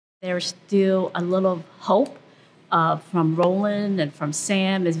There's still a little hope from Roland and from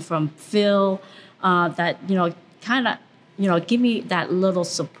Sam and from Phill that, kind of, give me that little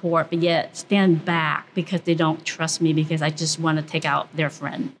support, but yet stand back because they don't trust me because I just want to take out their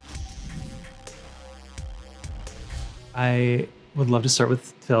friend. I would love to start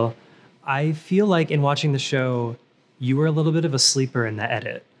with Phill. I feel like in watching the show, you were a little bit of a sleeper in the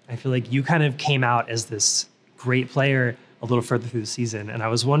edit. I feel like you kind of came out as this great player a little further through the season. And I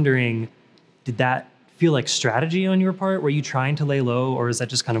was wondering, did that feel like strategy on your part? Were you trying to lay low, or is that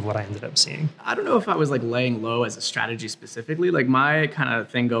just kind of what I ended up seeing? I don't know if I was like laying low as a strategy specifically. Like my kind of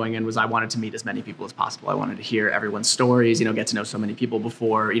thing going in was I wanted to meet as many people as possible. I wanted to hear everyone's stories, get to know so many people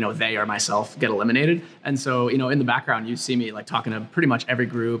before, they or myself get eliminated. And so, in the background, you see me like talking to pretty much every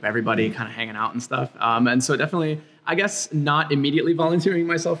group, everybody kind of hanging out and stuff. And so definitely, I guess not immediately volunteering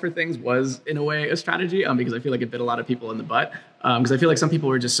myself for things was in a way a strategy because I feel like it bit a lot of people in the butt because I feel like some people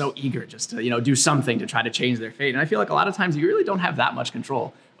were just so eager just to, do something to try to change their fate. And I feel like a lot of times you really don't have that much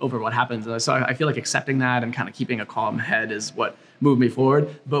control over what happens. So I feel like accepting that and kind of keeping a calm head is what moved me forward.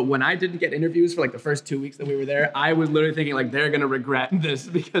 But when I didn't get interviews for like the first 2 weeks that we were there, I was literally thinking like they're going to regret this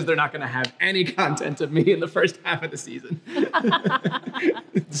because they're not going to have any content of me in the first half of the season.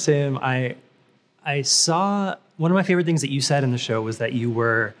 Sam, I saw one of my favorite things that you said in the show was that you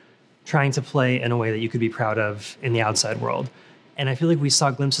were trying to play in a way that you could be proud of in the outside world. And I feel like we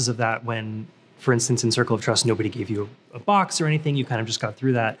saw glimpses of that when, for instance, in Circle of Trust, nobody gave you a box or anything. You kind of just got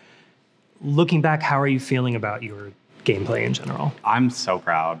through that. Looking back, how are you feeling about your gameplay in general? I'm so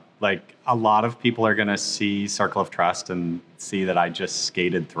proud. Like, a lot of people are going to see Circle of Trust and see that I just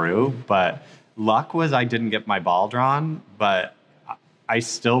skated through. But luck was I didn't get my ball drawn, but I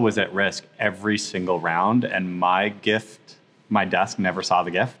still was at risk every single round, and my desk never saw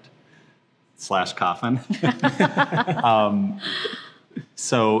the gift / coffin.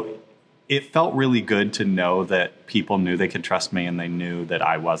 So it felt really good to know that people knew they could trust me and they knew that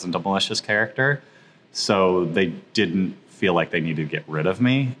I wasn't a malicious character. So they didn't feel like they needed to get rid of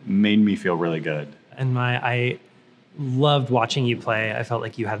me. It made me feel really good. And I loved watching you play. I felt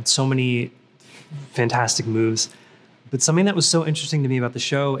like you had so many fantastic moves. But something that was so interesting to me about the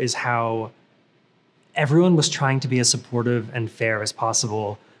show is how everyone was trying to be as supportive and fair as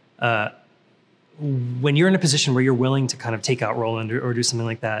possible. When you're in a position where you're willing to kind of take out Roland or do something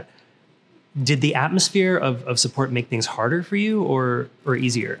like that, did the atmosphere of support make things harder for you or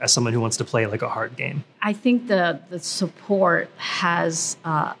easier as someone who wants to play like a hard game? I think the support has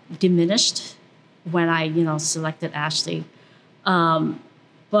diminished when I, selected Ashley.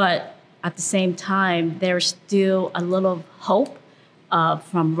 But at the same time, there's still a little hope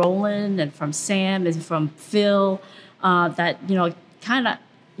from Roland and from Sam and from Phill that, kind of,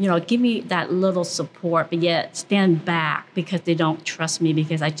 give me that little support, but yet stand back because they don't trust me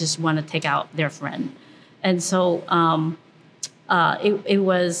because I just want to take out their friend. And so it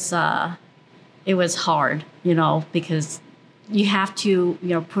was hard, because you have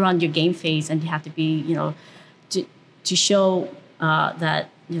to, put on your game face and you have to be, to show that,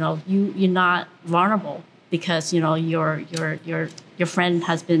 you're not vulnerable because, your friend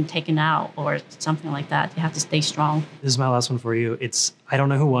has been taken out or something like that. You have to stay strong. This is my last one for you. I don't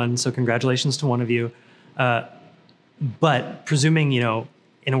know who won, so congratulations to one of you. But presuming,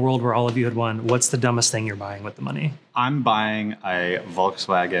 in a world where all of you had won, what's the dumbest thing you're buying with the money? I'm buying a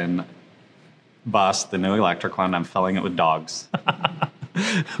Volkswagen bus, the new electric one. I'm filling it with dogs.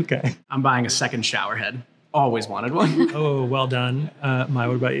 Okay. I'm buying a second shower head. Always wanted one. Oh, well done. Maya,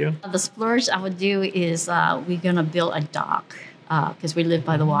 what about you? The splurge I would do is we're going to build a dock because we live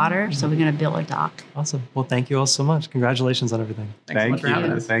by the water. So we're going to build a dock. Awesome. Well, thank you all so much. Congratulations on everything. Thanks so much for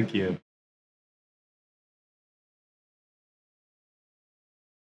having us. Thank you.